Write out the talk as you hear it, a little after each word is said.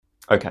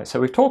Okay, so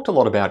we've talked a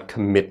lot about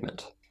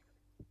commitment.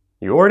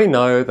 You already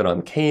know that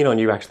I'm keen on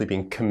you actually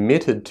being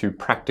committed to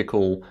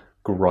practical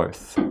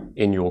growth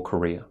in your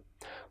career.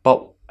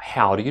 But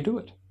how do you do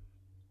it?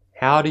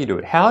 How do you do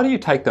it? How do you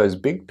take those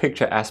big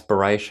picture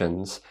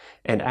aspirations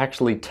and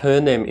actually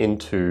turn them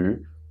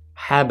into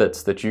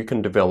habits that you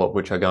can develop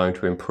which are going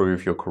to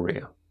improve your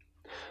career?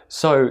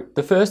 So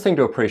the first thing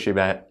to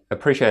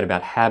appreciate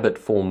about habit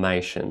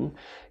formation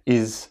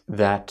is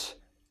that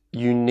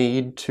you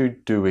need to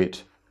do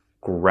it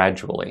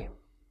gradually.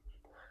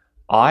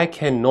 I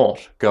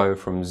cannot go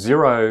from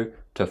 0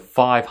 to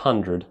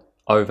 500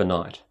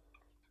 overnight.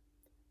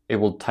 It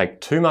will take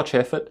too much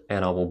effort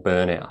and I will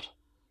burn out.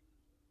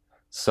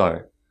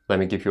 So let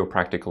me give you a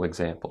practical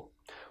example.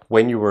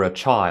 When you were a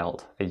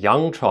child, a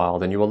young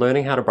child, and you were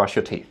learning how to brush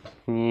your teeth,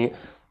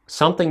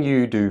 something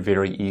you do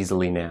very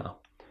easily now,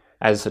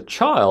 as a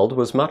child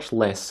was much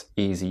less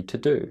easy to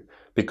do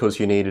because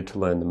you needed to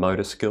learn the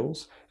motor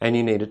skills and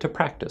you needed to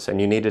practice and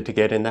you needed to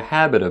get in the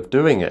habit of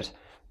doing it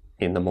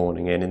in the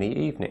morning and in the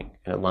evening,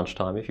 and at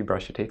lunchtime if you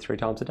brush your teeth 3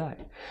 times a day.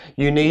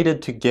 You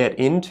needed to get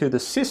into the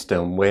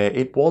system where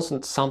it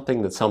wasn't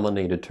something that someone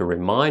needed to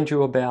remind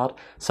you about,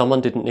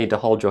 someone didn't need to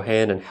hold your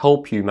hand and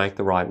help you make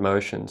the right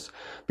motions.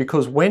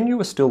 Because when you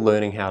were still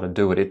learning how to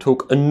do it, it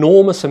took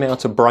enormous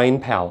amounts of brain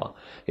power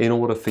in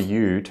order for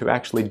you to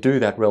actually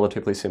do that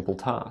relatively simple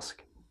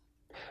task.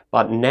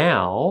 But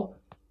now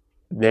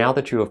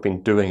that you have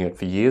been doing it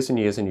for years and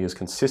years and years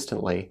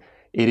consistently,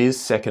 it is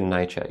second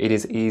nature. It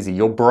is easy.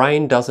 Your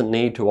brain doesn't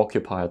need to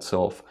occupy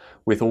itself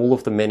with all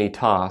of the many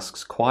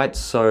tasks quite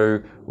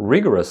so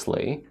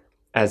rigorously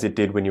as it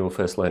did when you were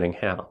first learning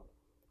how.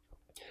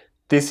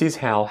 This is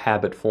how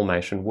habit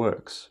formation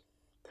works.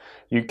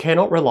 You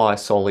cannot rely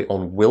solely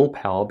on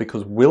willpower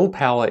because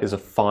willpower is a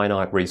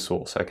finite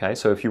resource, okay?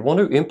 So if you want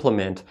to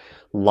implement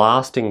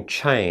lasting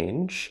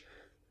change,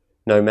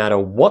 no matter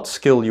what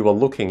skill you are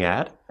looking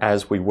at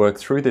as we work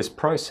through this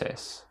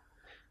process,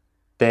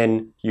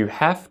 then you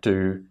have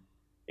to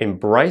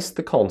embrace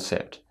the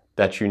concept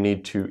that you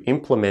need to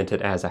implement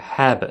it as a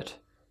habit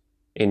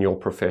in your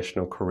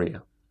professional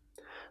career.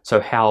 So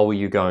how are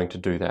you going to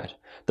do that?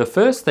 The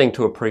first thing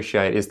to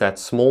appreciate is that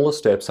smaller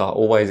steps are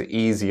always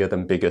easier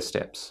than bigger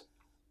steps.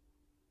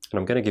 And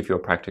I'm going to give you a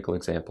practical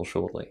example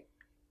shortly.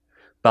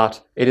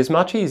 But it is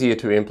much easier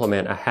to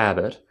implement a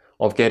habit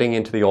of getting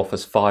into the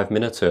office 5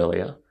 minutes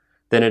earlier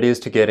than it is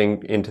to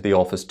getting into the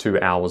office 2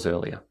 hours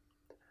earlier.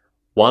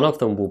 One of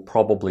them will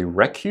probably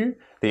wreck you,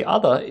 the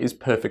other is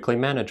perfectly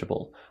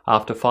manageable.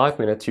 After 5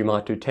 minutes, you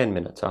might do 10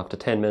 minutes. After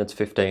 10 minutes,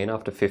 15.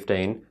 After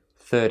 15,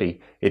 30.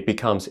 It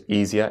becomes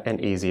easier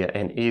and easier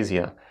and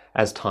easier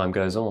as time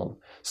goes on.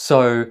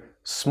 So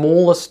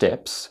smaller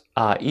steps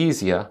are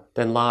easier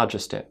than larger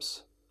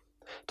steps.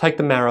 Take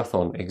the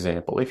marathon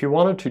example. If you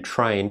wanted to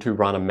train to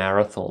run a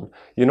marathon,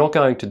 you're not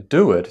going to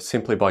do it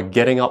simply by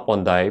getting up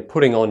one day,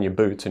 putting on your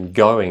boots and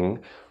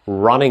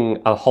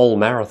running a whole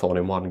marathon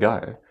in one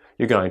go.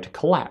 You're going to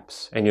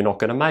collapse and you're not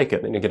going to make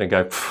it. And you're going to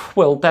go,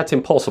 well, that's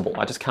impossible.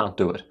 I just can't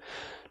do it.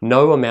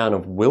 No amount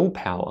of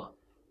willpower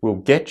will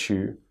get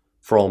you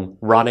from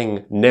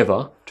running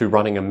never to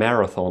running a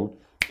marathon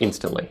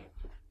instantly.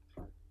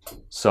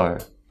 So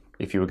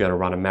if you were going to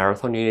run a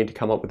marathon, you need to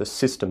come up with a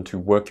system to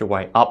work your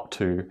way up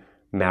to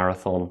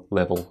marathon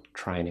level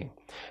training.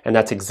 And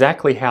that's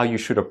exactly how you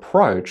should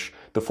approach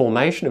the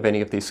formation of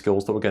any of these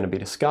skills that we're going to be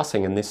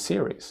discussing in this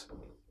series.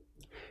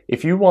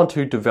 If you want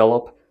to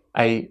develop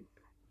a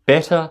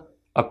better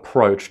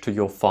approach to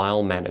your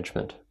file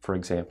management, for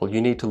example,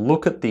 you need to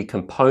look at the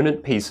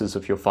component pieces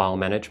of your file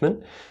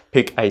management,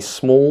 pick a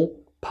small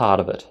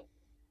part of it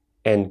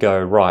and go,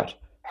 right,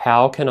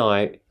 how can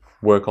I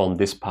work on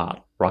this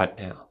part right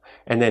now?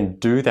 And then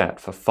do that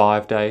for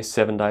 5 days,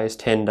 7 days,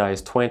 10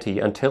 days, 20,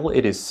 until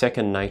it is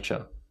second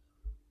nature.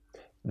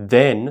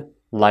 Then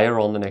layer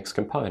on the next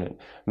component.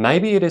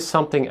 Maybe it is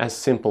something as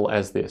simple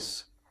as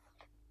this.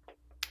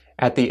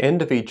 At the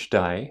end of each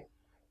day,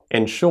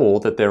 ensure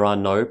that there are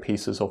no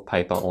pieces of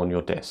paper on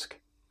your desk.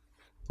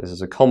 This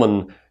is a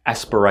common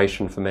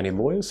aspiration for many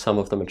lawyers. Some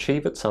of them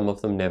achieve it, some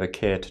of them never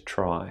care to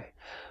try.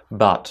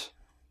 But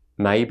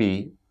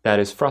maybe that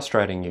is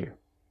frustrating you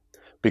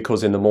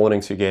because in the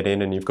mornings you get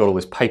in and you've got all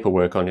this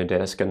paperwork on your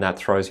desk and that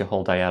throws your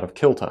whole day out of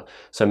kilter.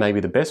 So maybe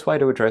the best way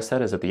to address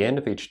that is at the end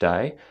of each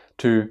day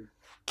to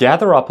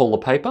gather up all the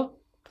paper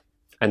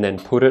and then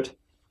put it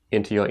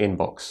into your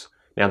inbox.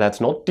 Now that's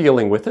not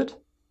dealing with it.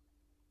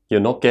 You're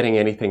not getting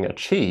anything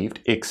achieved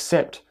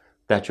except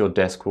that your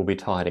desk will be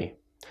tidy.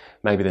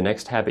 Maybe the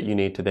next habit you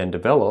need to then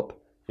develop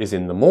is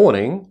in the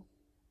morning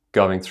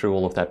going through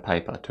all of that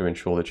paper to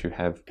ensure that you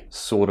have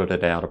sorted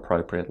it out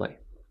appropriately.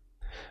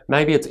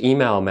 Maybe it's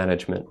email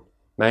management.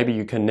 Maybe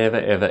you can never,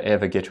 ever,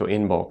 ever get your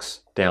inbox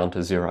down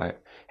to 0.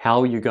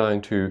 How are you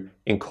going to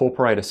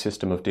incorporate a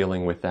system of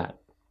dealing with that?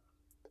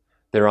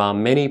 There are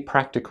many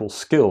practical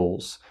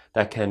skills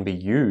that can be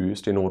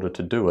used in order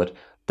to do it.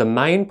 The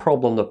main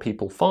problem that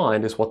people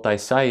find is what they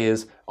say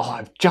is, oh,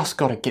 I've just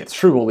got to get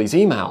through all these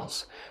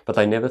emails. But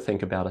they never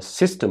think about a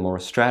system or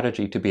a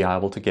strategy to be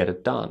able to get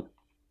it done.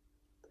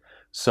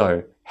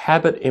 So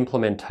Habit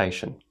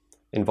implementation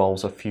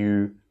involves a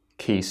few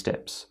key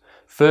steps.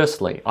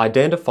 Firstly,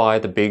 identify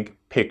the big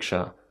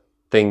picture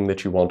thing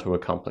that you want to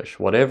accomplish,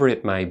 whatever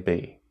it may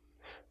be.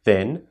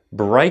 Then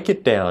break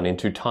it down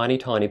into tiny,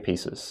 tiny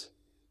pieces.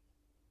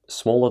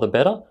 Smaller the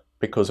better,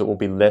 because it will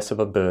be less of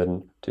a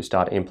burden to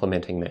start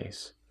implementing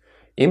these.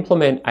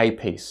 Implement a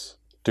piece.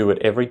 Do it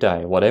every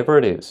day, whatever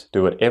it is.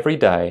 Do it every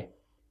day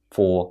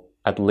for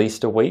at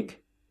least a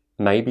week,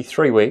 maybe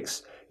 3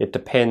 weeks. It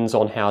depends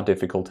on how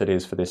difficult it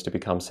is for this to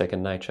become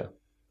second nature.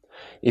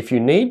 If you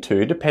need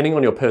to, depending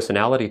on your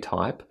personality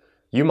type,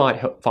 you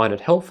might find it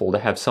helpful to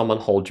have someone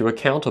hold you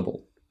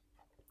accountable.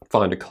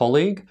 Find a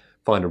colleague,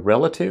 find a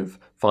relative,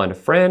 find a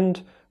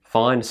friend,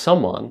 find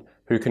someone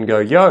who can go,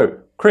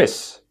 "Yo,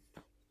 Chris,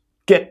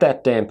 get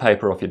that damn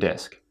paper off your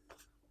desk."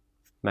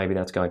 Maybe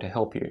that's going to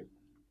help you.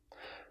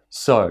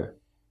 So,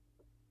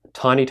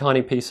 tiny,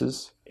 tiny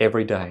pieces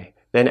every day.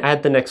 Then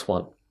add the next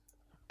one.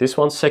 This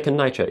one's second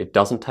nature. It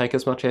doesn't take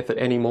as much effort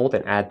anymore.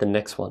 Then add the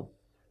next one.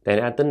 Then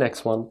add the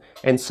next one,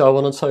 and so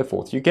on and so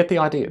forth. You get the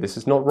idea. This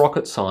is not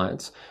rocket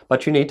science,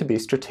 but you need to be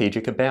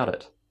strategic about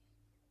it.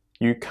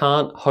 You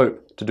can't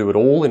hope to do it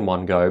all in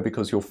one go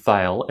because you'll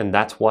fail, and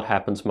that's what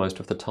happens most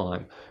of the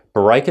time.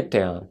 Break it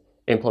down.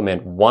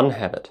 Implement one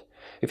habit.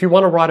 If you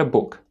want to write a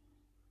book,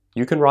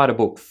 you can write a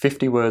book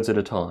 50 words at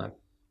a time.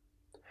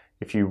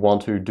 If you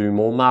want to do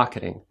more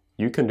marketing,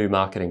 you can do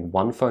marketing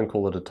one phone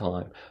call at a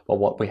time. But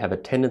what we have a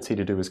tendency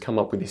to do is come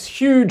up with this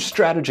huge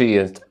strategy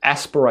and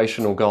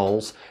aspirational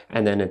goals,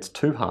 and then it's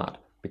too hard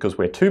because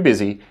we're too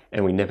busy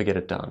and we never get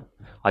it done.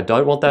 I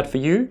don't want that for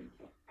you.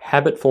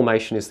 Habit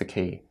formation is the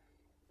key.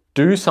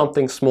 Do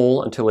something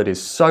small until it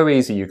is so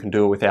easy you can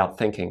do it without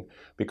thinking,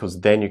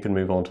 because then you can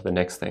move on to the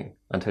next thing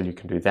until you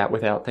can do that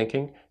without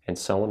thinking, and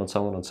so on and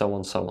so on and so on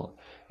and so on.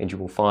 And you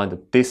will find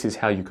that this is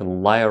how you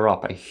can layer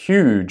up a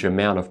huge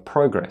amount of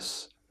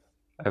progress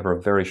over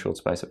a very short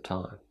space of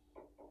time.